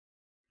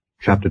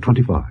Chapter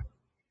 25.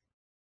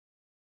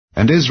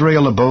 And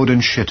Israel abode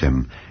in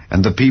Shittim,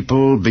 and the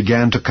people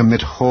began to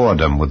commit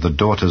whoredom with the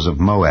daughters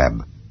of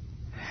Moab.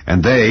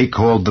 And they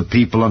called the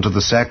people unto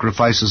the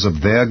sacrifices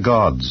of their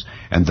gods,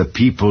 and the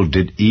people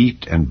did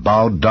eat and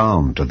bowed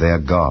down to their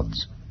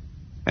gods.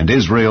 And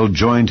Israel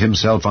joined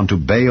himself unto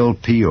Baal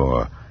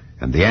Peor,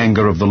 and the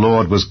anger of the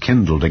Lord was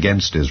kindled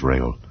against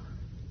Israel.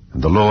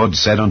 And the Lord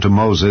said unto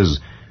Moses,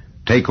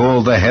 Take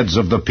all the heads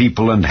of the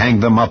people, and hang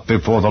them up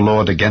before the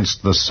Lord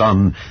against the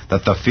sun,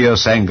 that the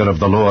fierce anger of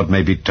the Lord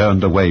may be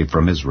turned away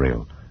from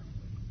Israel.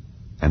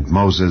 And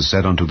Moses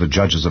said unto the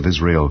judges of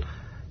Israel,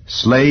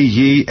 Slay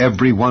ye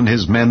every one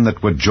his men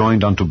that were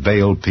joined unto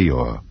Baal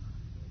Peor.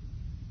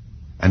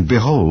 And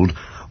behold,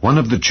 one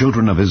of the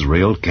children of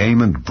Israel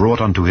came and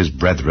brought unto his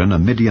brethren a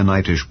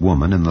Midianitish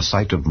woman in the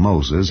sight of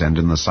Moses, and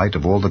in the sight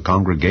of all the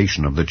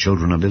congregation of the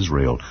children of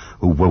Israel,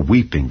 who were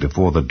weeping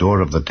before the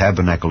door of the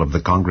tabernacle of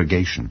the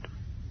congregation.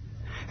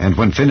 And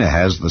when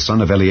Phinehas the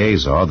son of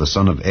Eleazar, the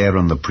son of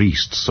Aaron the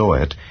priest, saw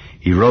it,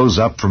 he rose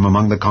up from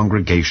among the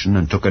congregation,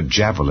 and took a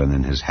javelin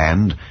in his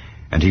hand,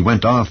 and he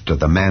went after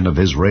the man of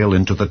Israel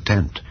into the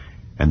tent,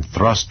 and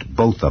thrust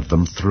both of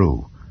them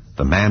through,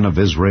 the man of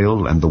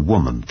Israel and the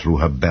woman through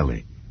her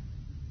belly.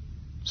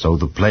 So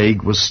the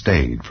plague was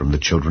stayed from the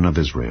children of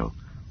Israel.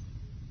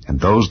 And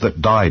those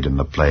that died in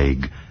the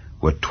plague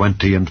were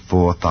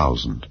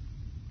 24,000.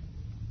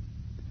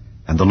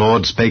 And the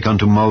Lord spake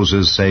unto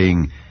Moses,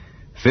 saying,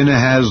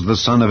 Phinehas the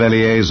son of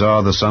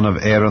Eleazar, the son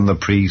of Aaron the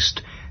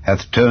priest,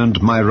 hath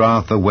turned my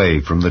wrath away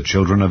from the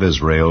children of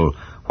Israel,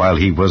 while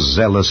he was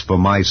zealous for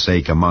my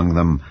sake among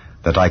them,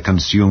 that I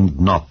consumed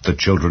not the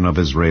children of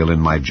Israel in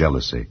my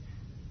jealousy.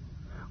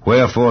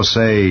 Wherefore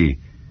say,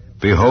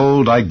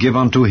 Behold, I give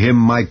unto him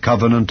my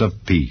covenant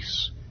of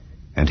peace,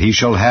 and he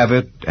shall have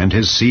it, and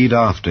his seed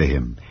after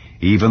him,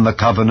 even the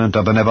covenant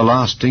of an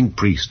everlasting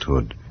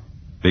priesthood,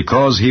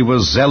 because he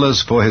was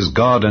zealous for his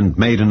God, and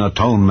made an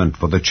atonement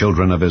for the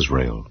children of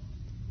Israel.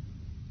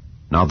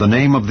 Now the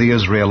name of the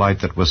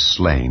Israelite that was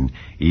slain,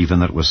 even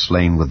that was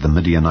slain with the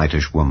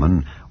Midianitish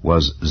woman,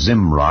 was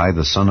Zimri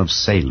the son of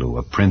Salu,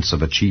 a prince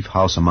of a chief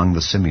house among the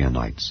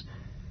Simeonites.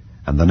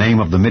 And the name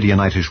of the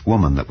Midianitish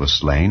woman that was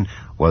slain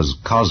was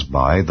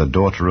Cosbi, the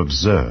daughter of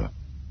Zer.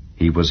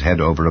 He was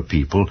head over a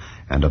people,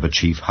 and of a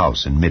chief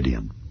house in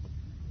Midian.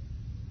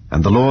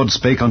 And the Lord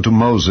spake unto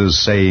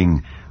Moses,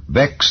 saying,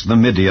 Vex the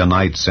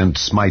Midianites, and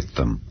smite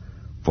them,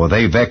 for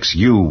they vex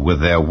you with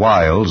their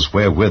wiles,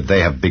 wherewith they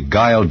have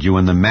beguiled you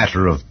in the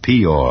matter of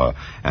Peor,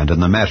 and in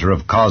the matter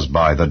of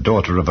Cosbi, the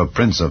daughter of a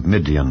prince of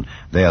Midian,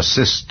 their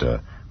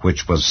sister,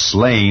 which was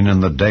slain in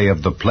the day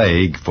of the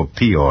plague for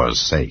Peor's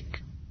sake.